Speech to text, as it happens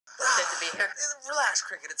Good to be here. Relax,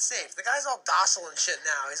 Cricket. It's safe. The guy's all docile and shit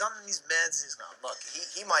now. He's on these meds. He's not. Look,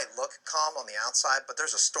 he might look calm on the outside, but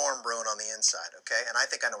there's a storm brewing on the inside, okay? And I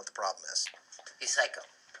think I know what the problem is. He's psycho.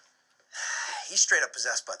 He's straight up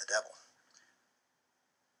possessed by the devil.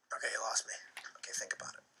 Okay, you lost me. Okay, think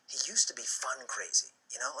about it. He used to be fun crazy,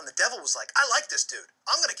 you know? And the devil was like, I like this dude.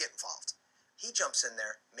 I'm going to get involved. He jumps in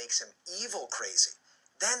there, makes him evil crazy.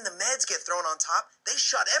 Then the meds get thrown on top. They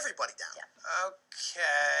shut everybody down. Yeah.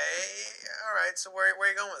 Okay. All right, so where are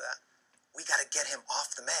you going with that? We got to get him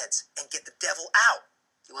off the meds and get the devil out.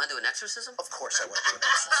 You want to do an exorcism? Of course I want to do an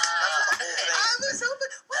exorcism. That's what the whole thing I was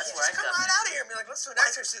hoping. Why That's don't you where just I come come right in. out of here and be like, let's do an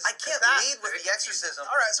exorcism. I can't That- lead with the exorcism.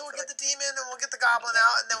 All right, so we'll get the demon and we'll get the goblin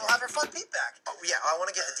out, and then we'll have our fun Pete back. Oh, yeah, I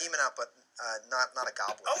want to get the demon out, but not a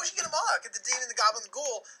goblin. Oh, we should get them all out. Get the demon, the goblin, the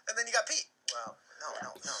ghoul, and then you got Pete. Well,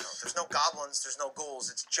 no. There's no goblins. There's no ghouls.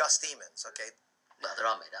 It's just demons, okay? Well, they're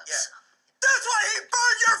all made up. Yeah. That's why he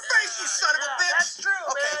burned your face, you son of a bitch! That's true,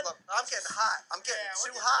 okay, man. look, I'm getting hot. I'm getting Yeah, too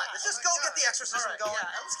we're getting hot. hot. Let's just Oh go my get the God. exorcism All right, going.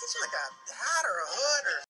 yeah. Let's get you like a hat or a hood or